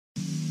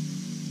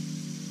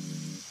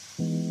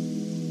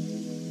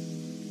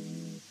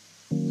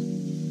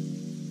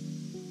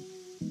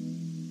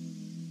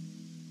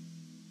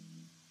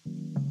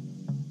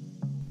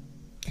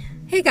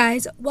Hey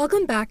guys,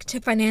 welcome back to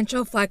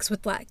Financial Flex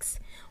with Lex,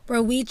 where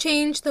we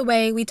change the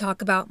way we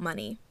talk about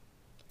money.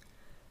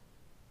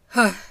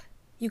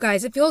 You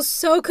guys, it feels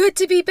so good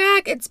to be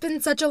back. It's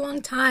been such a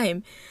long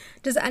time.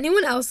 Does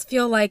anyone else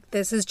feel like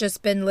this has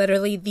just been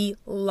literally the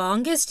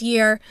longest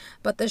year,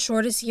 but the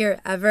shortest year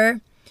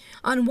ever?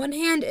 On one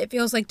hand, it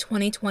feels like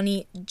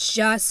 2020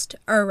 just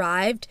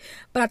arrived,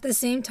 but at the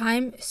same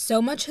time,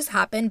 so much has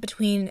happened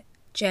between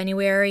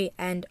January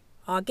and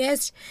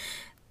August.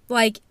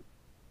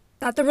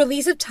 That the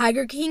release of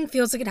Tiger King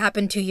feels like it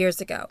happened 2 years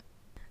ago.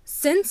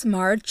 Since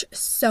March,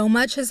 so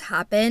much has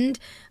happened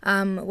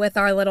with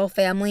our little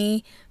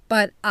family,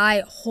 but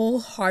I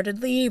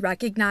wholeheartedly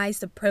recognize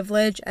the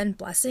privilege and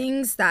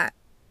blessings that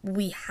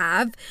we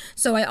have.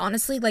 So I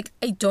honestly,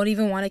 I don't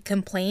even want to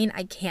complain.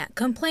 I can't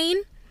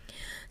complain.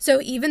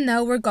 So even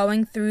though we're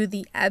going through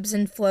the ebbs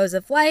and flows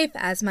of life,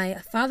 as my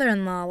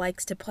father-in-law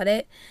likes to put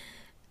it,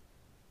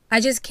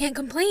 I just can't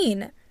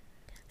complain.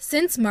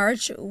 Since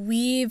March,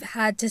 we've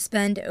had to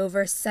spend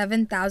over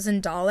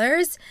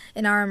 $7,000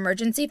 in our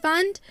emergency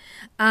fund,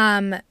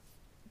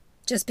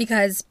 just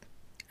because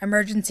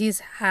emergencies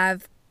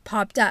have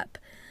popped up.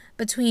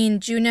 Between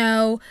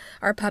Juno,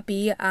 our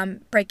puppy,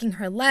 breaking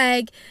her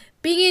leg,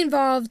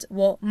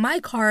 my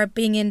car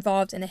being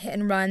involved in a hit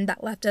and run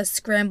that left us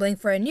scrambling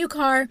for a new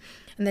car,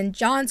 and then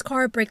John's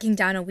car breaking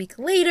down a week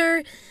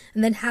later,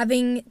 and then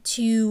having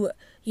to,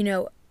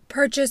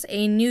 purchase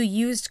a new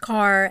used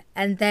car,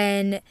 and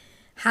then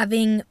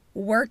having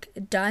work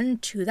done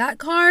to that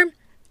car.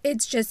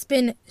 It's just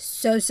been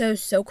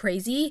so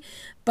crazy,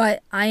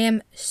 but I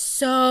am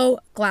so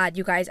glad,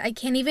 you guys. I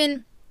can't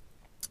even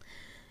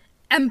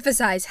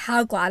emphasize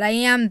how glad I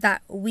am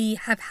that we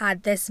have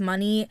had this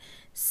money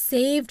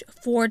saved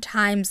for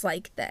times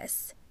like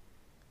this.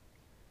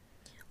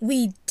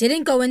 We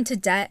didn't go into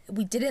debt.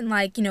 We didn't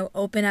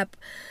open up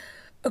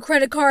a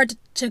credit card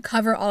to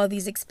cover all of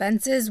these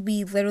expenses.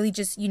 We literally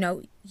just,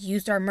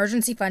 used our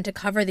emergency fund to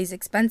cover these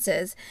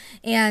expenses.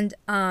 And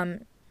I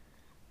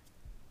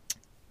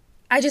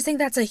just think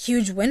that's a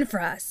huge win for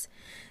us.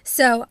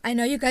 So I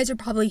know you guys are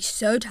probably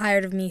so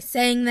tired of me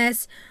saying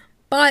this,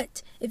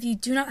 but if you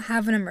do not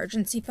have an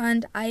emergency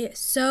fund, I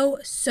so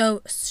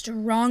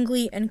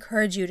strongly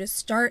encourage you to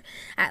start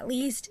at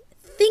least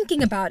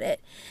thinking about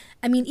it.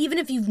 I mean, even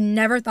if you've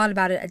never thought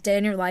about it a day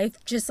in your life,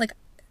 just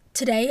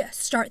today,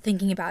 start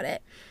thinking about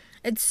it.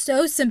 It's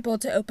so simple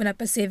to open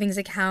up a savings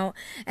account,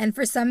 and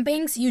for some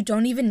banks, you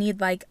don't even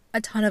need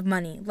a ton of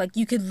money.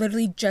 You could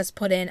literally just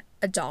put in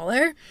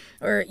 $1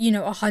 or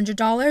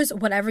 $100,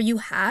 whatever you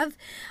have.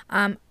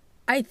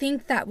 I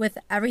think that with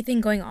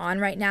everything going on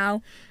right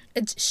now,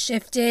 it's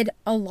shifted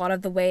a lot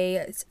of the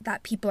ways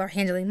that people are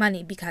handling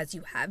money because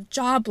you have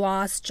job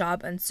loss,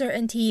 job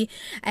uncertainty,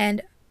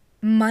 and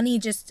money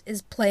just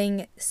is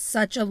playing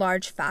such a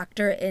large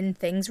factor in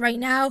things right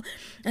now.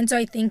 And so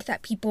I think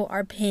that people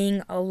are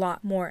paying a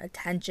lot more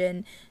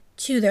attention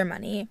to their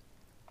money.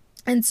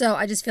 And so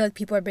I just feel like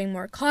people are being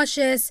more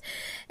cautious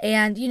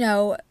and,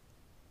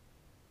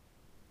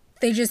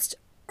 they just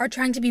are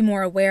trying to be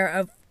more aware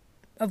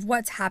of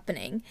what's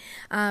happening.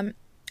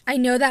 I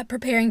know that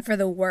preparing for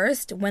the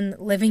worst when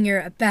living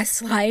your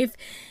best life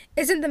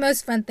isn't the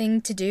most fun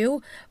thing to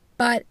do,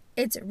 but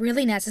it's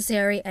really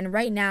necessary. And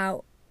right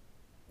now,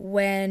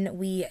 when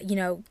we,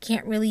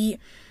 can't really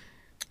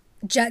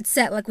jet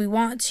set like we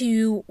want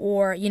to,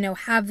 or,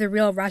 have the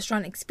real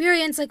restaurant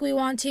experience like we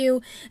want to,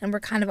 and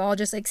we're kind of all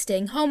just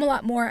staying home a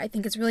lot more, I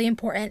think it's really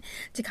important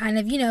to kind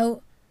of,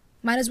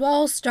 might as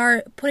well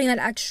start putting that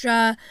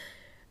extra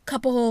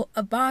couple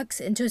of bucks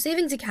into a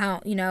savings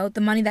account,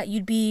 the money that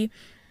you'd be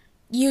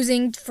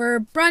using for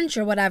brunch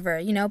or whatever,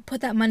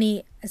 put that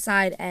money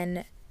aside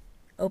and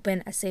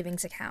open a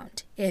savings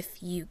account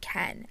if you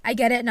can. I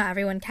get it, not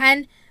everyone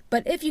can,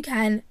 but if you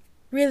can,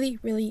 really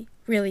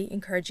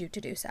encourage you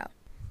to do so.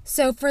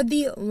 So for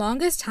the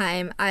longest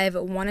time, I've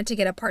wanted to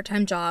get a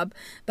part-time job,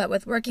 but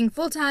with working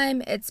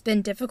full-time, it's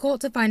been difficult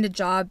to find a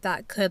job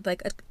that could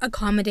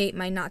accommodate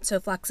my not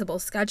so flexible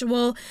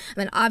schedule. And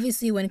then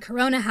obviously when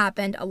Corona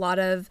happened, a lot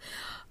of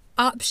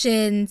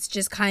options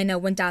just kind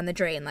of went down the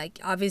drain.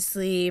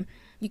 Obviously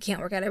you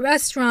can't work at a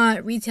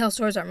restaurant, retail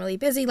stores aren't really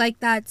busy like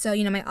that. So,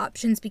 my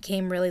options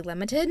became really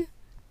limited.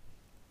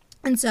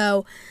 And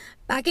so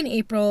back in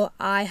April,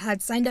 I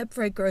had signed up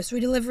for a grocery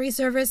delivery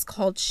service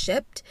called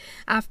Shipt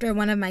after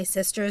one of my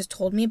sisters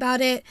told me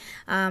about it.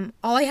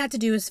 All I had to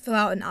do was fill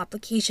out an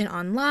application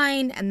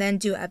online and then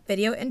do a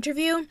video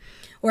interview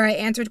where I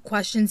answered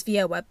questions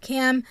via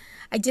webcam.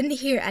 I didn't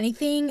hear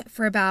anything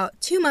for about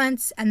 2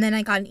 months, and then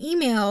I got an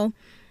email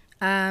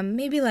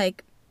maybe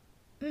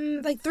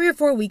 3 or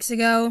 4 weeks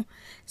ago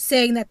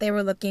saying that they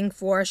were looking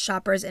for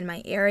shoppers in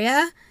my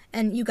area.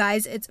 And you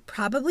guys, it's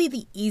probably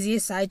the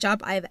easiest side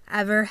job I've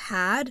ever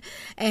had.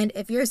 And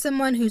if you're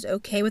someone who's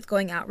okay with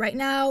going out right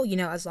now,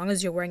 as long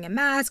as you're wearing a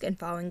mask and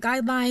following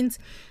guidelines,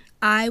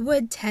 I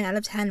would 10 out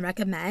of 10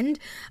 recommend.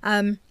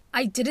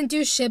 I didn't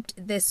do Shipt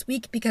this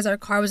week because our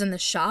car was in the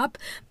shop,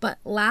 but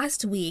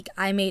last week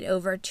I made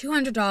over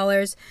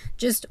 $200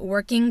 just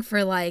working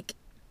for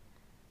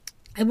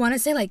I want to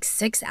say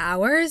 6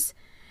 hours.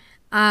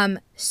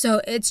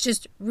 So it's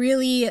just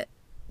really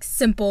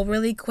simple,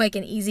 really quick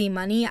and easy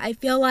money. I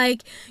feel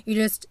like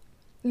you're just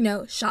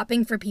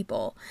shopping for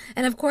people.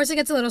 And of course, it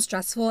gets a little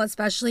stressful,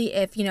 especially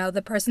if,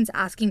 the person's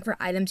asking for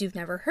items you've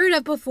never heard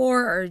of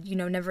before or,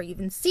 never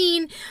even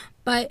seen.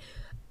 But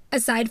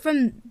aside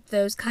from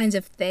those kinds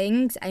of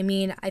things,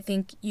 I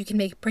think you can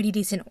make pretty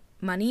decent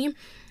money.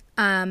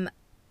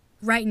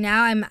 Right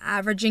now, I'm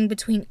averaging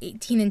between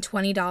 $18 and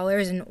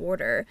 $20 an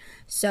order.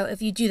 So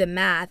if you do the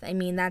math,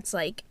 that's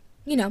like,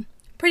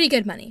 pretty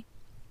good money.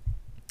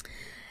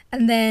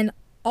 And then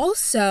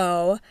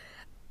also,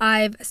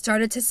 I've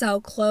started to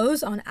sell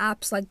clothes on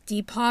apps like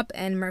Depop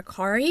and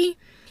Mercari.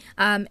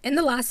 In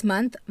the last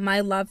month, my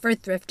love for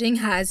thrifting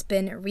has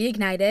been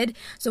reignited.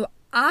 So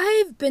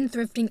I've been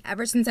thrifting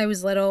ever since I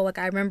was little. Like,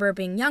 I remember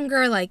being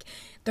younger, like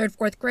 3rd,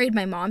 4th grade,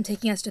 my mom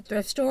taking us to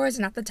thrift stores.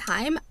 And at the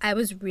time, I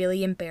was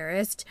really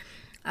embarrassed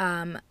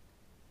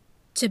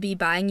to be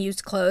buying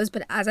used clothes.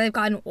 But as I've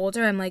gotten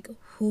older, I'm like,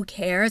 who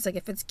cares? Like,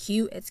 if it's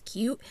cute, it's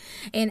cute.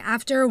 And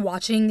after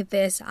watching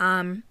this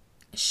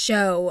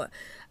show,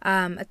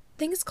 I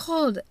think it's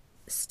called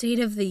State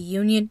of the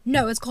Union.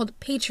 No, it's called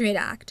Patriot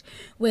Act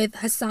with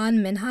Hassan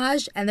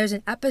Minhaj. And there's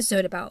an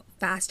episode about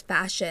fast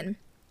fashion.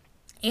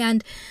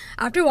 And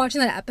after watching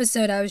that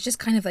episode, I was just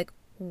kind of like,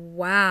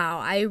 wow,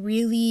 I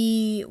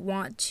really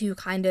want to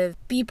kind of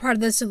be part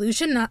of the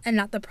solution and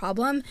not the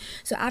problem.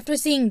 So after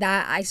seeing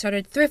that, I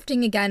started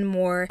thrifting again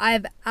more.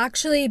 I've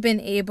actually been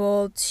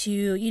able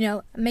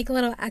to, make a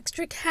little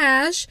extra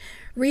cash,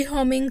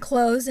 rehoming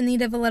clothes in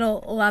need of a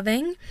little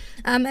loving.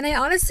 And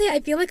I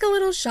feel like a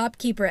little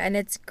shopkeeper, and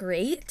it's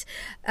great.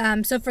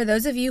 So for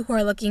those of you who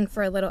are looking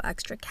for a little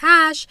extra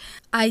cash,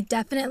 I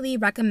definitely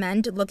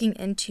recommend looking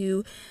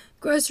into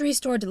grocery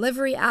store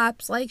delivery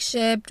apps like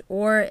Shipt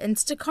or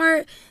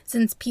Instacart,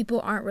 since people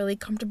aren't really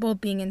comfortable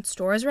being in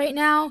stores right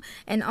now.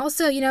 And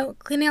also,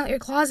 cleaning out your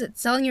closet,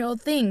 selling your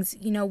old things.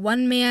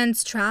 One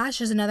man's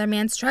trash is another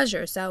man's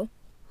treasure, so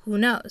who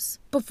knows?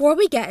 Before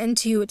we get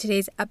into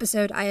today's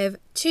episode, I have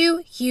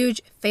 2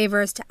 huge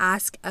favors to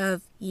ask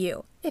of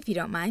you, if you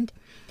don't mind.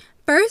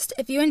 First,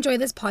 if you enjoy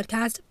this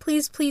podcast,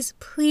 please, please,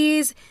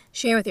 please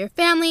share with your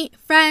family,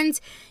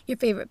 friends, your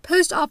favorite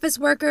post office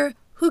worker.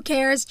 Who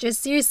cares?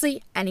 Just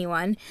seriously,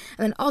 anyone. And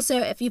then also,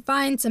 if you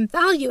find some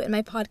value in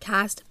my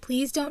podcast,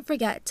 please don't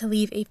forget to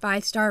leave a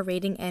 5-star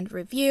rating and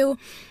review.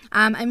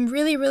 I'm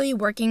really, really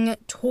working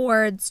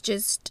towards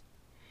just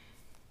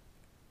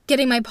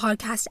getting my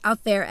podcast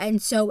out there.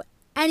 And so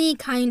any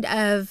kind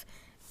of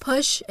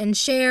push and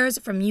shares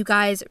from you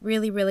guys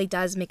really, really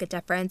does make a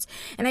difference.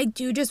 And I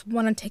do just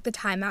want to take the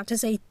time out to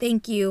say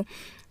thank you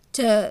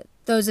to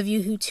those of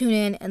you who tune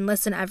in and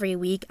listen every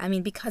week.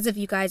 Because of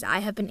you guys, I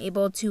have been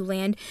able to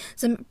land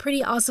some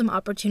pretty awesome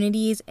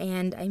opportunities.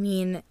 And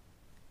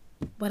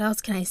what else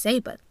can I say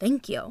but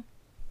thank you?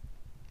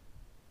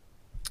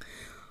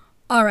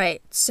 All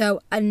right,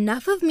 so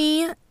enough of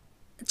me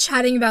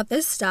chatting about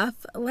this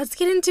stuff. Let's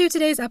get into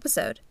today's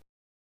episode.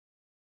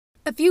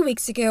 A few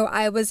weeks ago,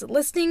 I was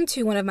listening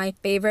to one of my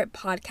favorite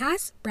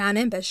podcasts, Brown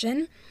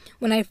Ambition,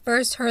 when I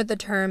first heard the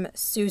term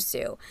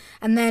susu.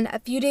 And then a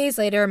few days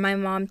later, my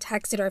mom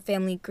texted our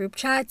family group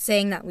chat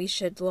saying that we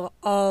should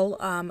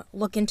all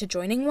look into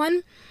joining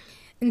one.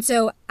 And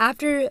so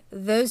after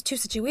those 2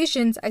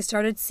 situations, I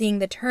started seeing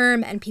the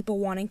term and people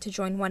wanting to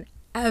join one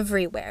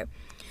everywhere.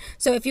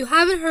 So if you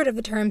haven't heard of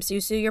the term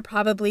susu, you're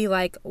probably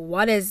like,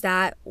 what is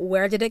that?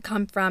 Where did it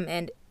come from?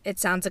 And it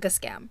sounds like a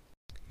scam.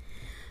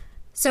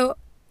 So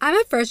I'm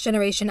a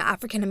first-generation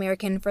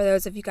African-American, for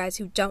those of you guys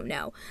who don't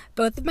know.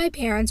 Both of my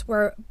parents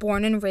were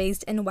born and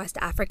raised in West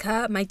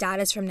Africa. My dad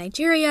is from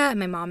Nigeria and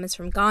my mom is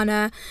from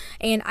Ghana.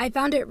 And I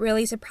found it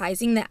really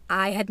surprising that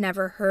I had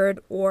never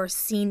heard or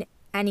seen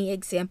any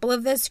example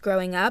of this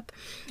growing up.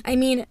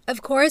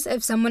 Of course,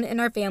 if someone in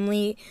our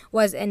family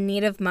was in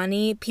need of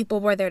money, people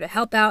were there to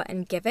help out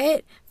and give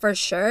it, for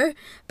sure.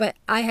 But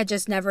I had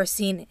just never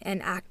seen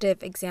an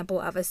active example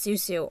of a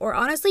susu. Or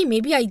honestly,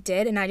 maybe I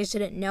did and I just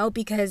didn't know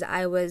because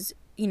I was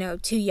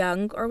too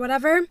young or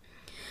whatever.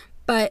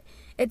 But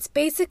it's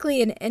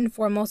basically an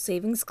informal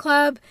savings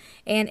club,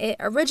 and it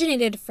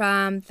originated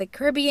from the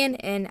Caribbean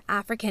and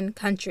African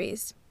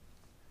countries.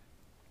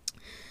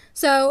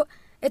 So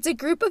it's a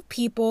group of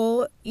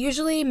people,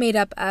 usually made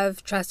up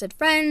of trusted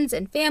friends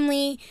and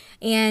family,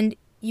 and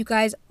you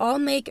guys all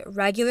make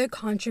regular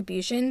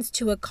contributions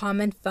to a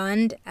common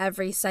fund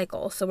every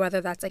cycle. So whether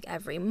that's like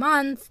every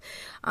month,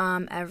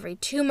 every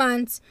 2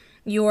 months,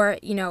 you're,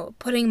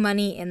 putting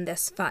money in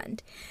this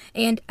fund.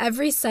 And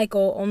every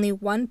cycle, only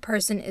one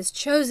person is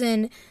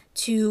chosen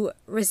to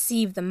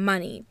receive the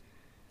money.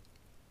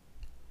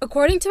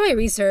 According to my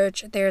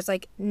research, there's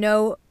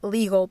no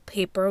legal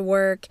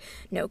paperwork,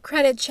 no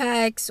credit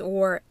checks,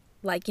 or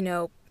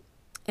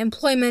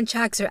employment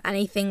checks or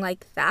anything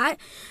like that.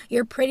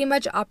 You're pretty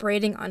much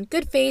operating on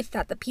good faith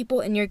that the people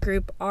in your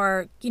group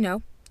are,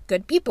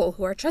 good people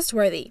who are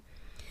trustworthy.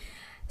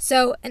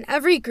 So in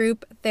every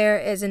group, there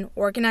is an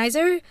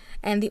organizer,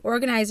 and the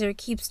organizer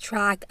keeps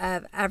track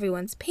of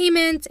everyone's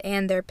payments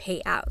and their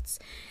payouts.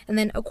 And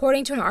then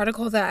according to an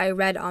article that I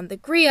read on the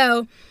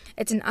Grio,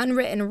 it's an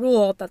unwritten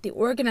rule that the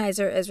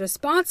organizer is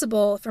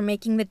responsible for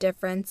making the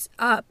difference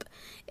up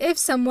if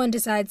someone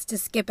decides to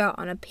skip out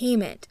on a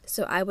payment.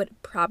 So I would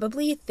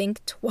probably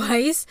think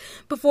twice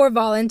before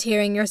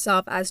volunteering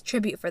yourself as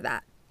tribute for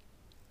that.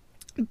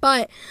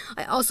 But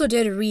I also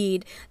did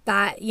read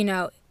that,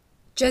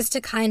 just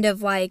to kind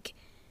of like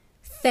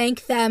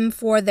thank them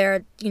for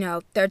their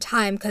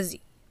time, because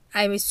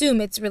I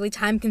assume it's really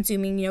time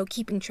consuming,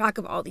 keeping track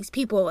of all these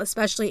people,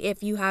 especially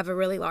if you have a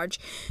really large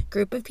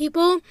group of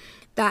people,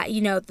 that,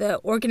 the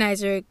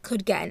organizer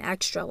could get an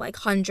extra like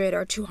 $100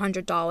 or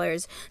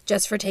 $200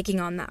 just for taking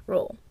on that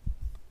role.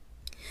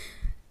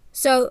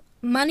 So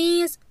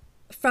monies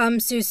from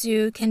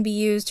Susu can be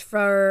used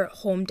for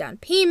home down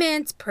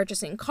payments,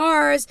 purchasing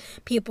cars.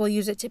 People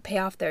use it to pay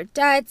off their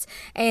debts,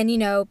 and,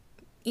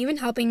 even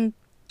helping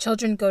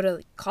children go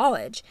to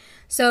college.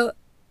 So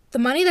the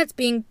money that's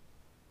being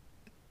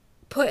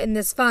put in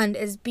this fund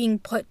is being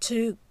put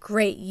to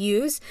great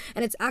use,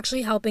 and it's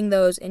actually helping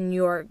those in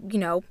your,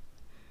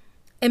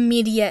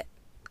 immediate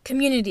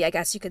community, I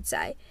guess you could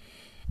say.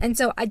 And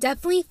so I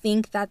definitely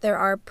think that there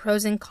are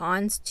pros and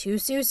cons to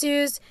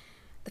Susus.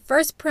 The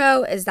first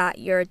pro is that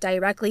you're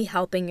directly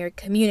helping your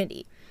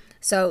community.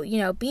 So,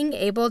 being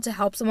able to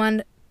help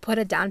someone put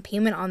a down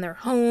payment on their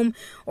home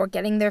or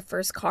getting their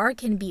first car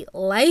can be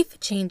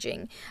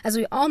life-changing. As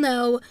we all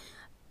know,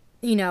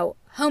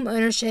 home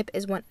ownership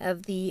is one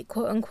of the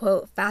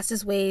quote-unquote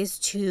fastest ways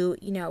to,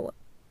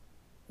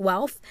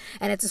 wealth,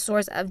 and it's a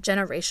source of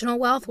generational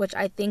wealth, which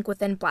I think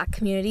within Black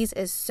communities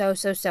is so,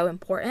 so, so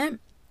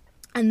important.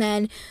 And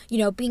then,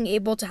 being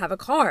able to have a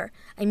car.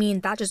 I mean,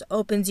 that just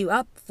opens you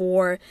up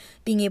for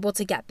being able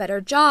to get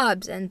better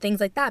jobs and things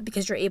like that,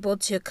 because you're able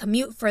to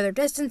commute further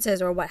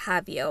distances or what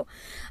have you.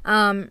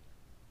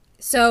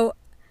 So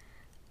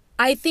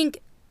I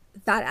think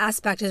that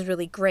aspect is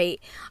really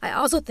great. I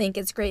also think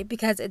it's great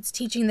because it's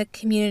teaching the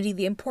community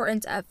the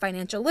importance of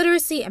financial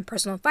literacy and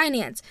personal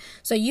finance.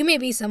 So you may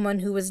be someone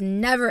who was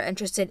never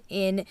interested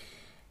in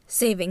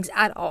savings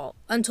at all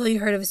until you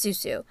heard of a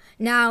Susu.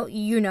 Now,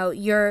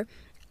 you're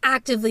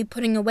actively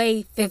putting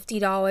away $50,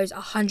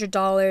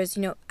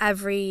 $100,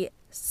 every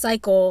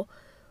cycle,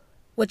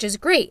 which is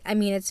great. I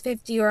mean, it's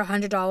 $50 or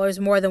 $100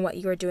 more than what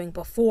you were doing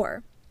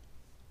before.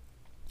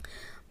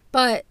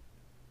 But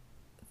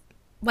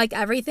like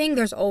everything,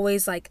 there's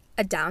always like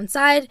a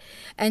downside.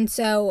 And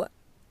so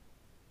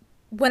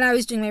when I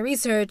was doing my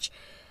research,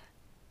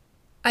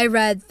 I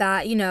read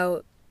that,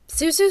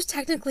 Susu's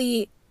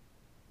technically,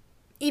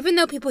 even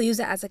though people use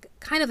it as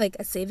kind of like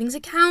a savings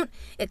account,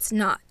 it's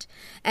not.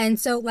 And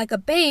so like a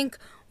bank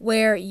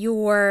where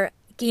you're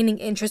gaining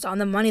interest on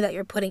the money that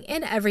you're putting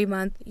in every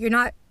month, you're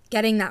not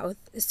getting that with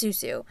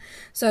Susu.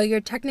 So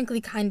you're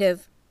technically kind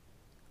of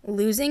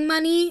losing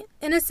money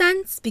in a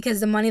sense,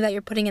 because the money that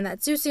you're putting in that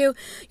Susu,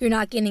 you're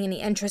not gaining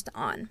any interest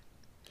on.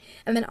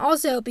 And then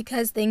also,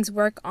 because things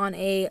work on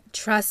a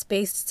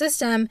trust-based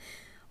system,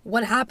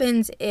 what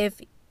happens if,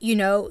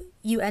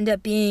 you end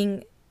up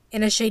being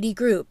in a shady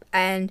group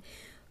and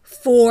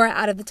 4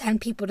 out of the 10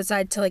 people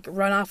decide to like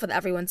run off with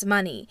everyone's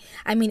money?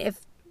 I mean,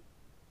 if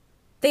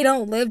they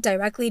don't live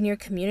directly in your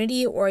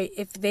community, or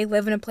if they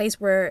live in a place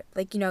where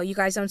like, you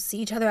guys don't see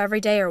each other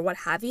every day or what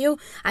have you,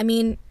 I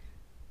mean,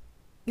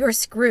 you're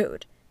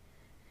screwed.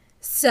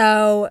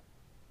 So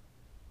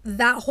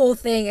that whole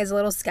thing is a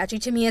little sketchy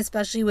to me,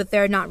 especially with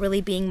there not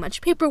really being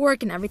much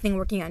paperwork and everything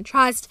working on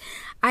trust.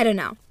 I don't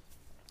know.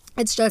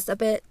 It's just a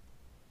bit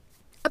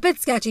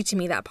sketchy to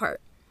me, that part.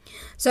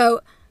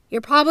 So you're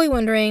probably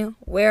wondering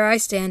where I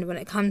stand when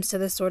it comes to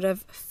this sort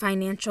of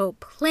financial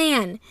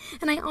plan.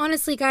 And I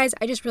honestly, guys,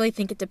 I just really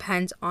think it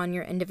depends on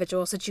your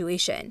individual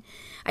situation.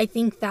 I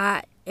think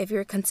that if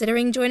you're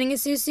considering joining a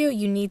Susu,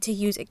 you need to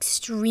use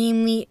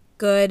extremely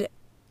good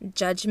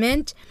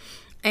judgment.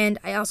 And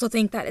I also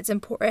think that it's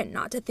important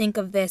not to think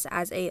of this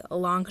as a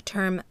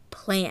long-term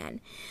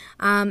plan.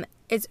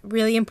 It's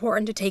really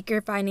important to take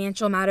your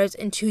financial matters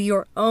into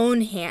your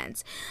own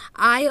hands.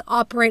 I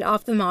operate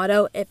off the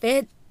motto, if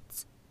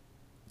it's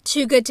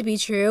too good to be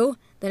true,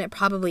 then it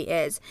probably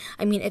is.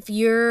 I mean, if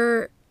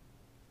you're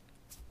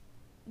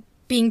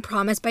being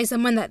promised by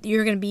someone that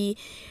you're going to be,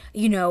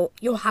 you'll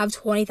have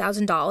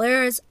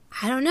 $20,000,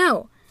 I don't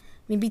know.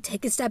 Maybe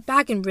take a step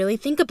back and really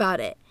think about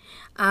it.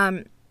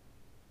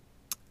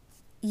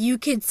 You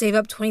could save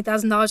up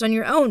 $20,000 on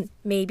your own,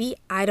 maybe,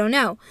 I don't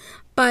know.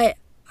 But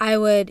I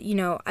would,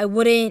 I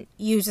wouldn't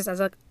use this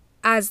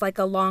as like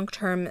a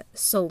long-term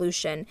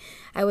solution.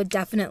 I would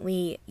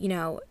definitely,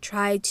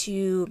 try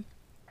to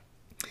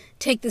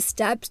take the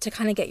steps to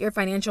kind of get your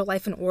financial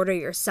life in order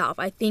yourself.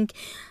 I think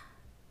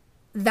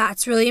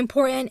that's really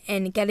important,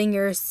 and getting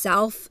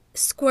yourself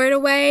squared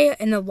away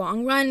in the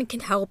long run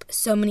can help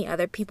so many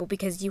other people,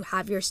 because you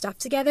have your stuff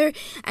together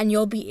and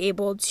you'll be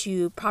able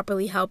to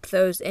properly help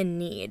those in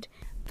need.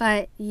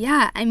 But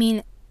yeah, I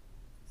mean,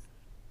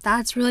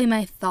 that's really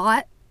my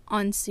thought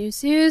on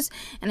susus,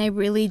 and I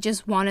really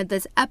just wanted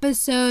this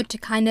episode to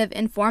kind of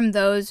inform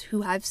those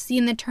who have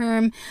seen the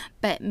term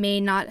but may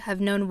not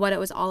have known what it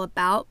was all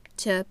about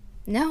to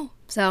know.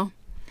 So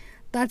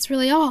that's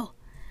really all.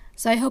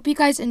 So I hope you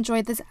guys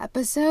enjoyed this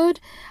episode.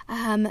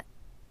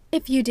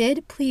 If you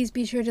did, please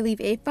be sure to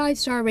leave a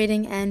 5-star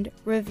rating and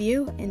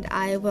review, and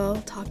I will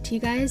talk to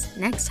you guys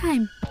next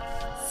time.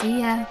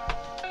 See ya.